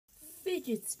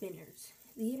fidget spinners,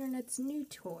 the internet's new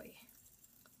toy,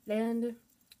 and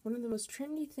one of the most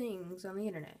trendy things on the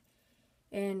internet.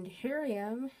 And here I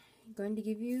am, going to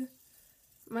give you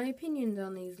my opinions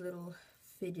on these little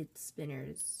fidget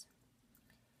spinners.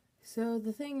 So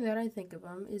the thing that I think of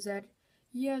them is that,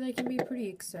 yeah, they can be pretty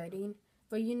exciting,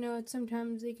 but you know,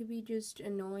 sometimes they could be just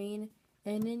annoying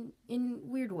and in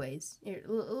weird ways. Here,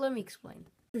 let me explain.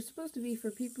 They're supposed to be for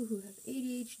people who have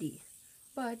ADHD,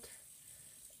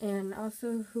 and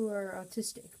also who are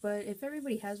autistic. But if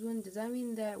everybody has one, does that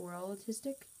mean that we're all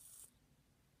autistic?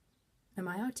 Am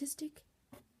I autistic?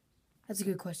 That's a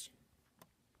good question.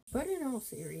 But in all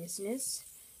seriousness,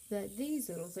 that these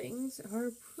little things are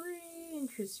pretty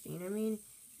interesting. I mean,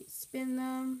 you spin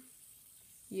them,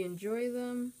 you enjoy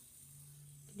them,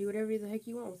 you do whatever the heck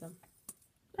you want with them.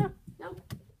 No.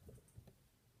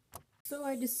 So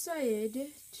I decided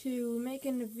to make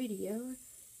a video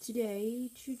today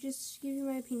to just give you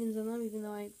my opinions on them, even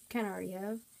though I kind of already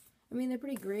have. I mean, they're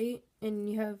pretty great, and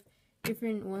you have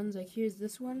different ones. Like, here's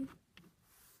this one.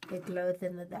 It glows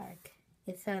in the dark.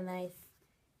 It's so nice.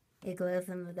 It glows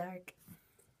in the dark.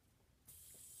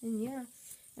 And yeah,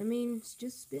 I mean, it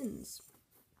just spins.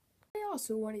 I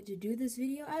also wanted to do this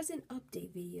video as an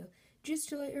update video. Just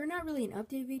to or not really an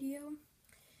update video.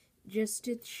 Just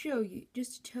to show you,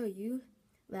 just to tell you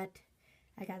that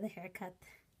I got the haircut.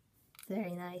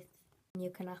 Very nice. You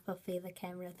can also see the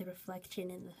camera, the reflection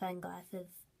in the sunglasses.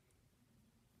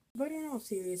 But in all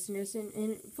seriousness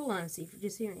and full honesty, for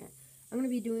just hearing it, I'm gonna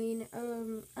be doing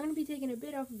I'm gonna be taking a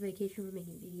bit off of vacation for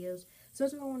making videos. So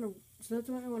that's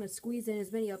why I wanna squeeze in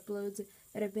as many uploads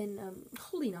that I've been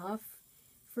holding off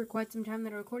for quite some time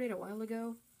that I recorded a while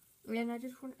ago. And I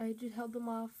just held them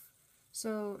off.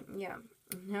 So yeah,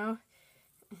 now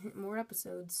more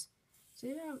episodes. So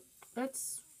yeah,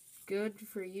 that's good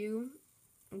for you,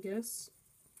 I guess.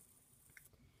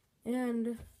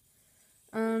 And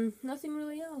nothing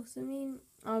really else. I mean,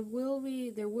 there will be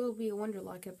a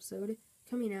Wonderlock episode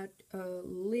coming out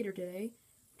later today,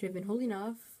 which I've been holding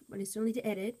off, but I still need to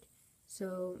edit.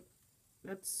 So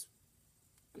that's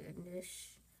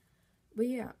goodish. But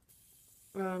yeah,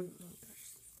 oh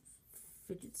gosh,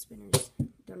 fidget spinners.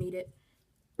 Don't need it.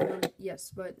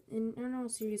 Yes, but in all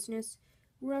seriousness,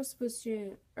 we're all supposed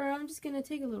to, or I'm just gonna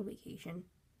take a little vacation.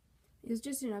 It's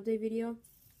just an update video,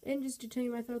 and just to tell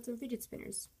you my thoughts on fidget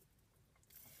spinners.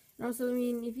 And also, I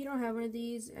mean, if you don't have one of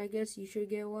these, I guess you should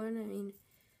get one. I mean,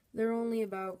 they're only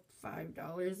about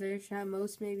 $5-ish at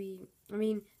most, maybe. I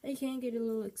mean, they can get a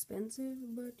little expensive,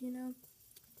 but you know.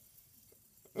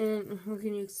 And what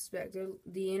can you expect? They're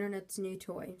the internet's new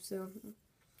toy, so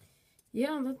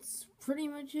yeah, that's pretty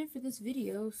much it for this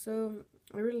video. So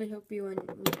I really hope you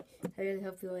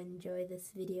enjoy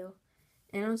this video,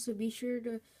 and also be sure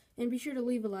to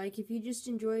leave a like if you just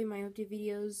enjoy my update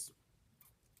videos.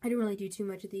 I don't really do too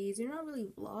much of these. They're not really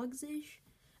vlogs-ish.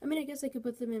 I mean, I guess I could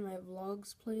put them in my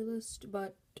vlogs playlist,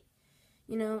 but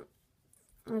you know,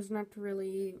 it's not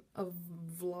really a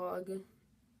vlog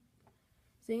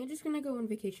thing. I'm just gonna go on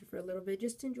vacation for a little bit,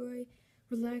 just enjoy,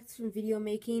 relax from video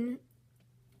making.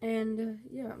 And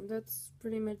yeah, that's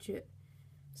pretty much it.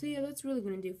 So yeah, that's really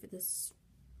going to do for this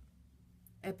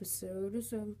episode.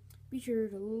 So be sure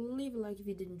to leave a like if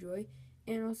you did enjoy.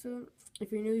 And also,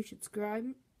 if you're new, you should subscribe,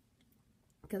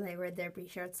 because I read there be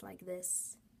shorts like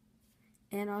this.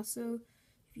 And also,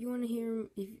 if you want to hear,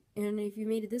 if you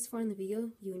made it this far in the video,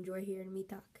 you enjoy hearing me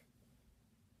talk.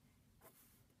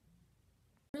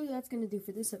 Really, that's going to do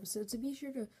for this episode. So be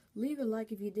sure to leave a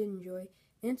like if you did enjoy,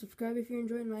 and subscribe if you're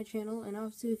enjoying my channel. And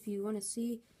also, if you want to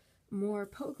see more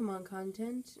Pokemon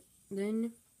content,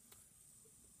 then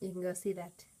you can go see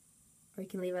that. Or you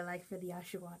can leave a like for the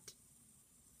Oshawott.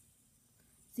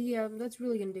 So yeah, that's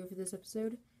really going to do for this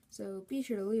episode. So be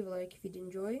sure to leave a like if you did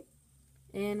enjoy.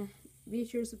 And be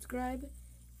sure to subscribe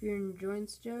if you're enjoying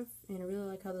stuff. And I really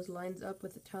like how this lines up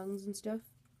with the tongues and stuff.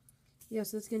 Yeah,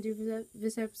 so that's going to do for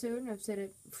this episode. I've said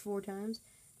it 4 times.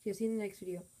 So you'll see you in the next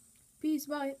video. Peace,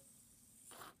 bye.